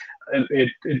 But it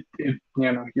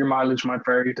your mileage might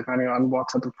vary depending on what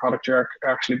type of product you're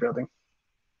actually building.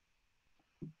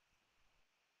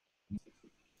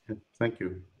 Thank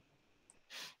you.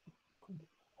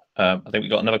 I think we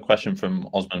got another question from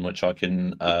Osman, which I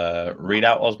can read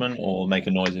out, Osman, or make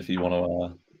a noise if you want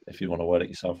to. If you want to word it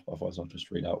yourself, otherwise I'll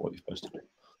just read out what you're supposed to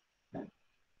do.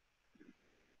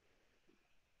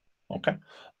 Okay.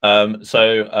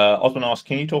 So Osman asked,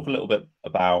 can you talk a little bit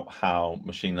about how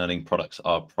machine learning products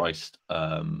are priced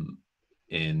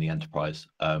in the enterprise?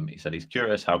 He said he's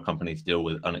curious how companies deal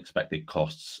with unexpected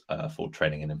costs for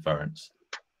training and inference,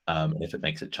 if it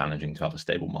makes it challenging to have a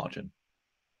stable margin.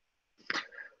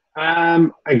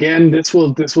 Again, this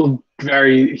will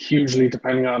vary hugely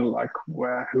depending on like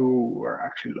who we're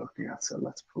actually looking at. So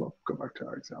let's go back to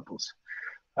our examples.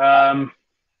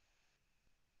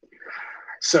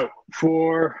 So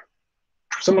for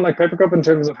someone like Papercup, in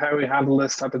terms of how we handle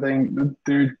this type of thing,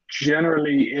 there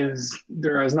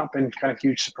has not been kind of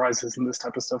huge surprises in this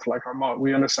type of stuff. Like our model,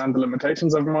 we understand the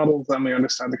limitations of models and we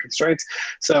understand the constraints.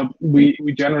 So we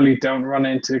generally don't run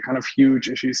into kind of huge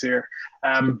issues here.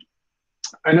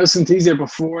 I know Synthesia,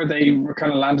 before they were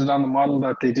kind of landed on the model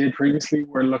that they did previously,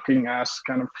 were looking at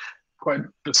kind of quite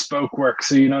bespoke work.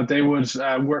 So, they would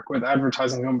work with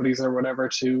advertising companies or whatever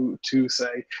to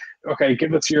say, okay,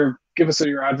 give us your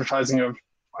advertising of,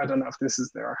 I don't know if this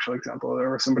is their actual example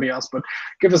or somebody else, but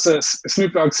give us a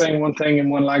Snoop Dogg saying one thing in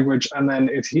one language, and then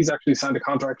he's actually signed a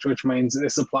contract, which means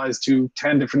this applies to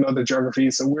 10 different other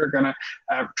geographies. So we're going to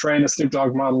train a Snoop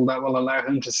Dogg model that will allow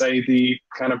him to say the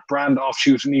kind of brand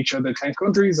offshoot in each of the 10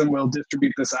 countries, and we'll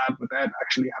distribute this ad without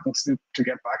actually having Snoop to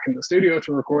get back in the studio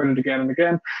to record it again and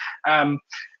again.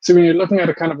 So when you're looking at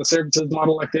a kind of a services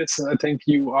model like this, I think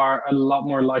you are a lot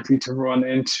more likely to run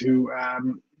into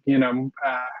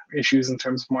issues in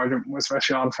terms of margin,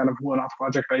 especially on kind of one-off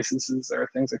project bases or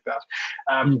things like that.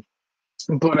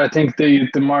 But I think the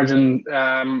margin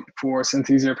for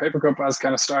Synthesia or Papercup as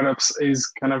kind of startups is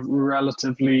kind of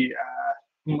relatively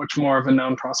much more of a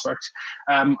known prospect.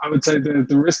 I would say the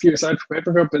riskier side for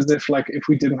Papercup is if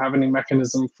we didn't have any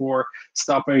mechanism for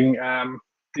stopping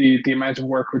the amount of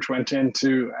work which went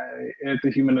into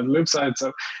the human in the loop side.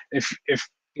 So if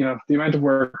the amount of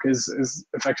work is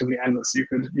effectively endless, you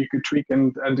could tweak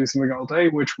and do something all day,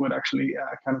 which would actually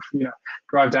kind of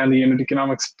drive down the unit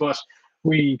economics. But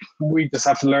we just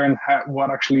have to learn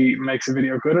what actually makes a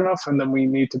video good enough, and then we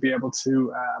need to be able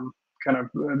to kind of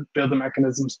build the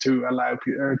mechanisms to allow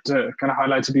or to kind of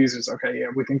highlight to the users, okay, yeah,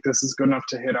 we think this is good enough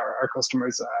to hit our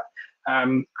customers'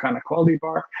 kind of quality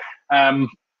bar.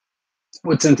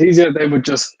 With Synthesia, they would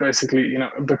just basically,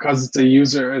 because it's a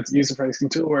user-facing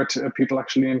tool where people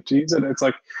actually need to use it, it's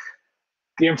like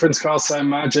the inference costs, I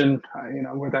imagine,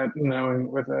 without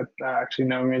actually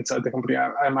knowing inside the company,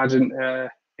 I imagine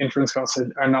inference costs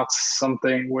are not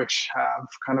something which have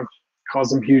kind of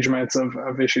caused them huge amounts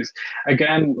of issues.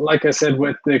 Again, like I said,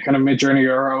 with the kind of Midjourney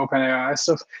or OpenAI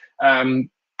stuff, the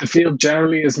field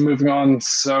generally is moving on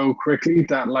so quickly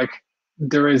that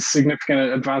there is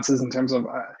significant advances in terms of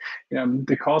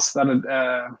the cost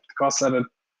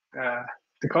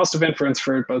of inference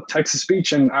for both text to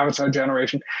speech and avatar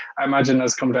generation, I imagine,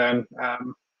 has come down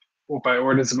by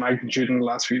orders of magnitude in the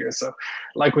last few years. So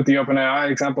like with the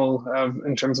OpenAI example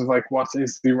in terms of what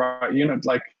is the right unit,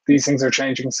 these things are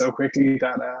changing so quickly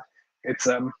that it's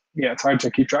hard to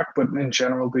keep track, but in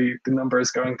general the number is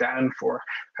going down for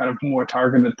kind of more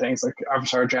targeted things like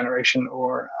avatar generation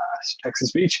or text to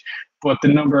speech, but the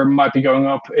number might be going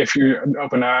up if you're an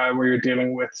OpenAI where you're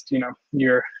dealing with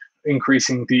you're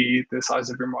increasing the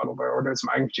size of your model by orders of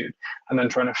magnitude, and then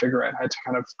trying to figure out how to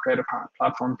kind of create a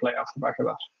platform play off the back of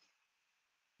that.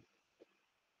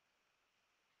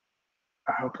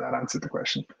 I hope that answered the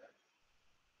question.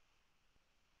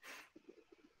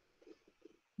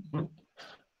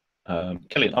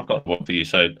 Kilian, I've got one for you.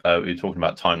 So we were talking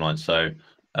about timelines. So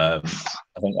I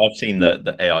think I've seen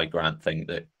the AI grant thing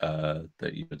that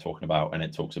you were talking about, and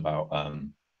it talks about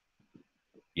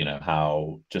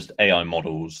how just AI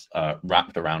models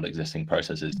wrapped around existing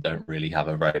processes don't really have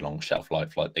a very long shelf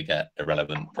life. They get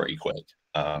irrelevant pretty quick.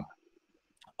 I'm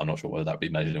not sure whether that be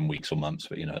measured in weeks or months,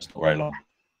 but it's not very long.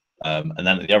 And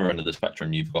then at the other end of the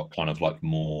spectrum, you've got kind of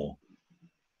more.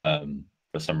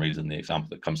 For some reason, the example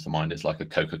that comes to mind is a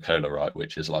Coca-Cola, right?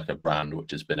 Which is a brand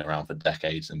which has been around for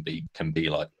decades and can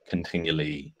be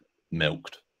continually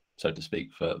milked, so to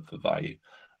speak, for value.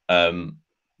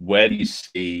 Where do you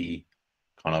see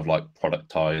kind of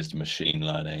productized machine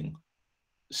learning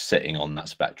sitting on that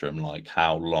spectrum?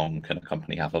 How long can a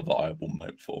company have a viable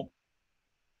moat for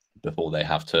before they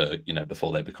have to,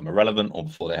 before they become irrelevant, or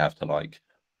before they have to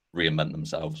reinvent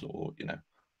themselves, or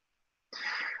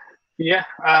Yeah.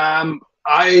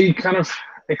 I kind of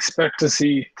expect to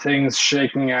see things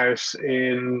shaking out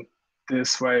in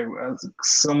this way as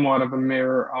somewhat of a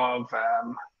mirror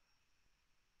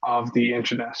of the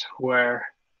internet, where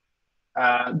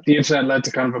the internet led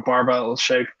to kind of a barbell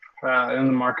shape in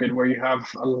the market, where you have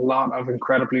a lot of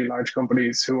incredibly large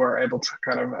companies who are able to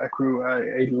kind of accrue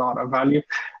a lot of value.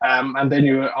 And then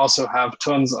you also have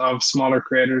tons of smaller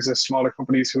creators or smaller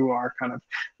companies who are kind of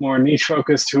more niche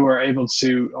focused, who are able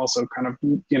to also kind of,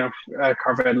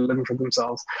 carve out a living for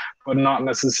themselves, but not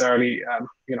necessarily,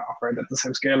 operate at the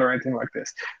same scale or anything like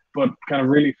this, but kind of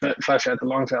really flesh out the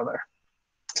long tail there.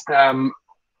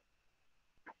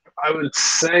 I would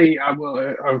say I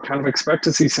would kind of expect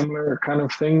to see similar kind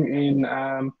of thing in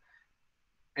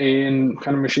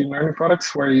kind of machine learning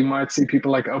products, where you might see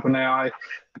people like OpenAI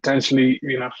potentially,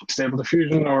 Stable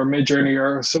Diffusion or Midjourney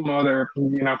or some other,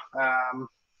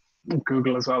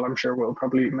 Google as well, I'm sure will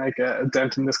probably make a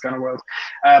dent in this kind of world,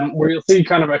 where you'll see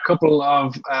kind of a couple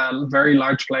of very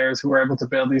large players who are able to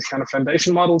build these kind of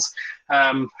foundation models,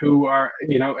 who are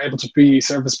able to be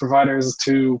service providers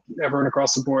to everyone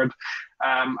across the board,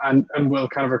 and will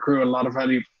kind of accrue a lot of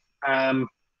value.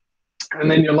 And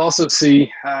then you'll also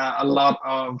see a lot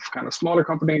of kind of smaller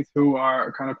companies who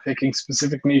are kind of picking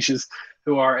specific niches,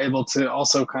 who are able to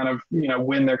also kind of, you know,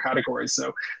 win their categories.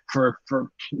 So for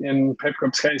in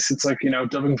Papercup's case, it's like, you know,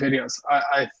 dubbing videos.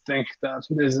 I think that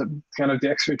there's a kind of the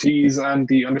expertise and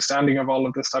the understanding of all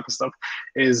of this type of stuff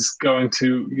is going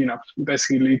to, you know,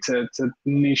 basically lead to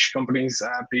niche companies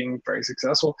being very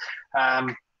successful,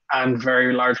 and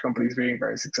very large companies being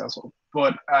very successful.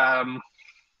 But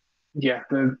yeah,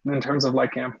 in terms of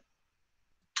like,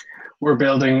 we're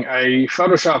building a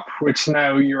Photoshop, which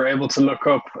now you're able to look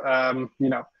up, you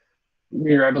know,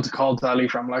 you're able to call DALL-E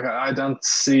from. Like, I don't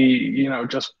see, you know,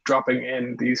 just dropping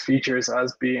in these features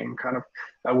as being kind of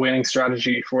a winning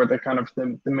strategy for the kind of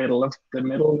the middle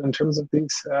in terms of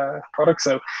these products.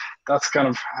 So that's kind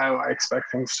of how I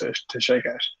expect things to shake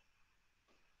out.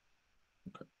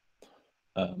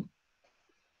 Okay.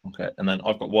 Okay, and then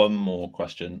I've got one more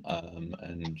question,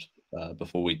 and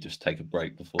before we just take a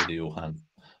break before the all hands.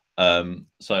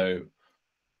 So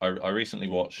I recently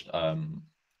watched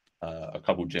a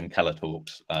couple Jim Keller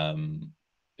talks, and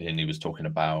he was talking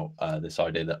about this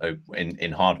idea that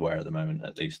in hardware at the moment,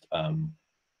 at least,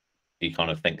 he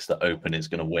kind of thinks that open is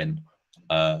going to win.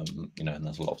 You know, and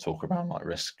there's a lot of talk around like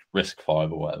RISC-V or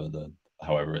whatever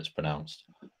however it's pronounced.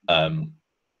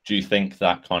 Do you think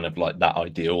that kind of like that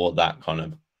ideal or that kind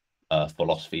of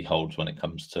philosophy holds when it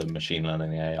comes to machine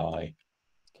learning, AI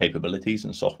capabilities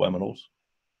and software models?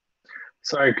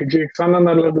 Sorry, could you expand on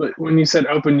that a little bit? When you said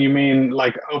open, you mean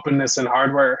like openness in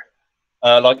hardware?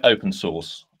 Like open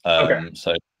source. Okay.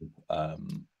 So,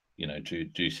 you know, do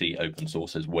you see open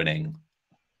source as winning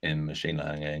in machine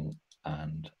learning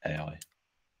and AI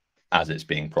as it's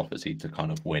being prophesied to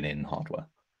kind of win in hardware?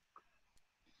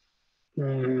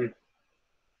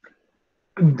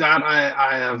 That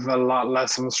I have a lot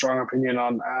less of a strong opinion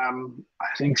on.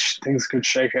 I think things could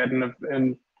shake out in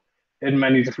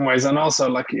many different ways, and also,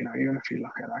 like, you know, even if you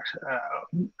look at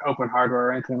actually open hardware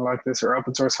or anything like this, or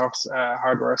open source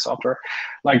hardware or software,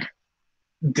 like,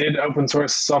 did open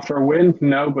source software win?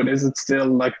 No, but is it still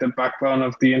like the backbone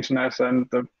of the internet and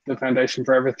the foundation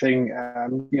for everything,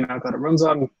 you know, that it runs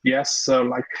on? Yes. So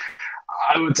like,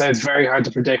 I would say it's very hard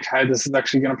to predict how this is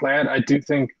actually going to play out. I do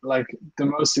think like the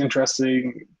most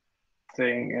interesting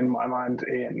thing in my mind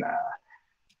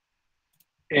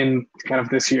in kind of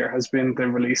this year has been the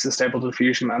release of Stable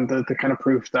Diffusion and the kind of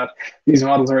proof that these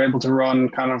models are able to run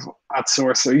kind of at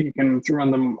source. So you can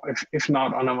run them, if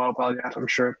not on a mobile yet, I'm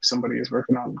sure somebody is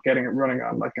working on getting it running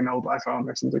on like an old iPhone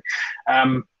or something.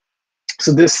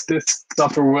 So this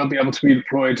software will be able to be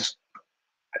deployed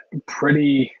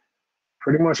pretty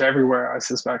much everywhere, I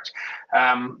suspect.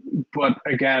 But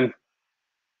again,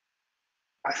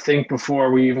 I think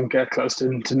before we even get close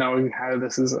to knowing how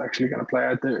this is actually going to play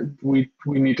out, we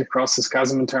need to cross this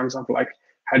chasm in terms of like,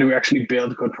 how do we actually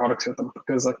build good products with them?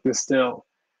 Because like, there's still,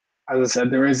 as I said,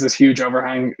 there is this huge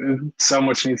overhang. So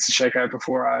much needs to shake out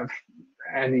before I have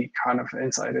any kind of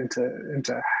insight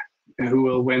into who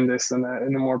will win this in a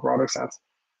more broader sense,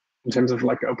 in terms of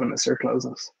like openness or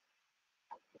closeness.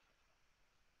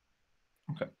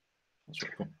 Okay, that's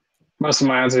really cool. Most of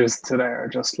my answers today are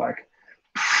just like,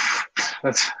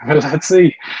 let's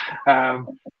see.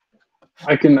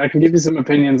 I can give you some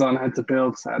opinions on how to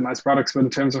build nice products, but in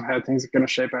terms of how things are going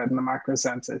to shape out in the macro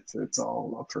sense, it's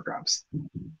all up for grabs.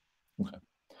 Okay.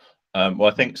 Well,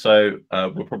 I think so.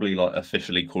 We'll probably like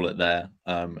officially call it there,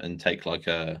 and take like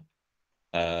I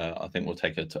think we'll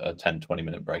take a 10-20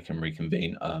 minute break and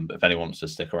reconvene. But if anyone wants to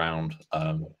stick around,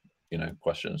 you know,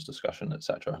 questions, discussion,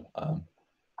 etc.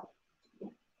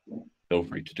 Feel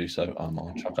free to do so.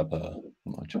 I'll chuck up a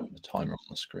timer on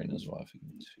the screen as well. If you give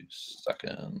me 2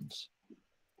 seconds.